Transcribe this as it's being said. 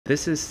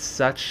This is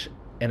such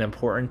an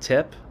important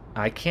tip.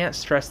 I can't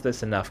stress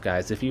this enough,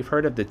 guys. If you've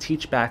heard of the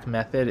teach back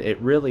method, it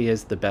really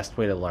is the best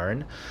way to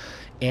learn.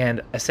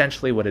 And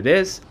essentially what it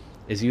is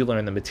you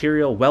learn the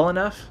material well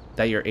enough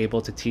that you're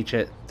able to teach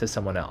it to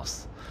someone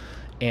else.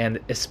 And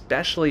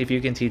especially if you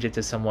can teach it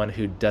to someone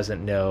who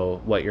doesn't know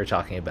what you're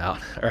talking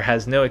about or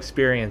has no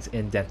experience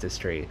in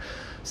dentistry.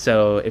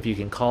 So if you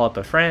can call up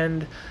a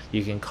friend,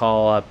 you can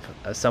call up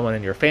someone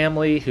in your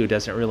family who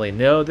doesn't really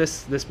know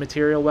this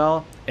material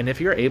well, and if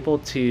you're able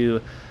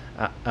to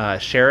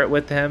share it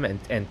with them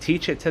and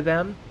teach it to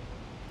them,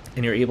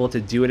 and you're able to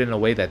do it in a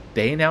way that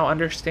they now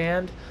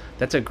understand,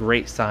 that's a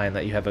great sign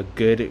that you have a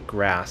good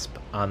grasp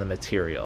on the material.